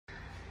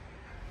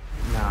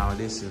Now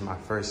this is my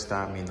first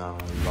time in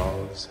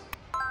Love's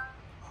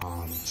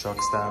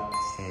truck stop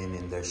and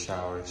in the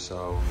shower.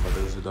 So for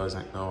those who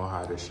doesn't know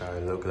how the shower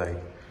look like,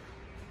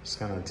 it's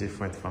kind of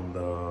different from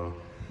the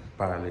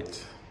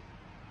Pilot.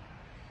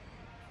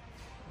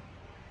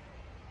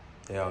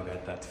 They all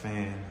got that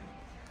fan,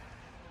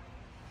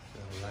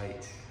 the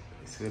light.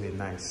 It's really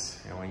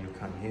nice. And when you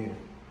come here,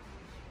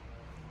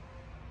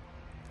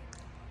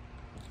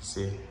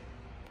 see,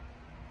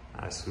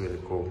 that's really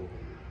cool.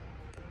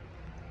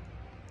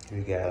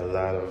 We got a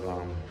lot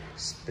of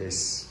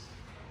space.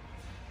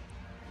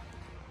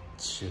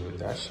 Shoot,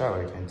 that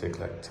shower can take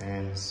like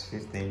 10,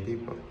 15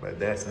 people, but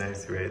that's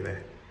nice right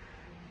there.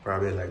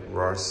 Probably like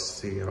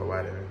rusty or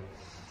whatever.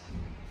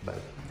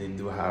 But they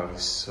do have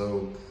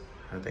soap,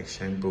 I think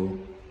shampoo.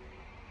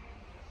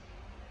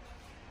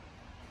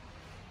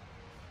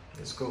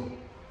 It's cool.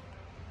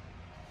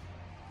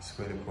 It's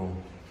really cool.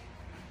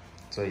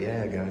 So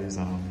yeah, guys,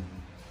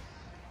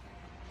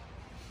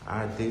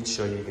 I did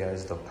show you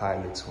guys the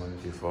Pilot one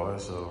before,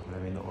 so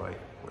let me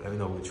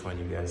know which one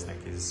you guys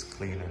think is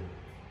cleaner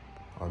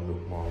or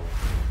look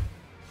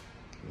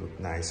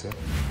nicer.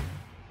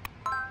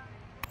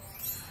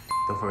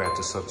 Don't forget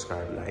to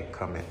subscribe, like,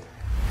 comment,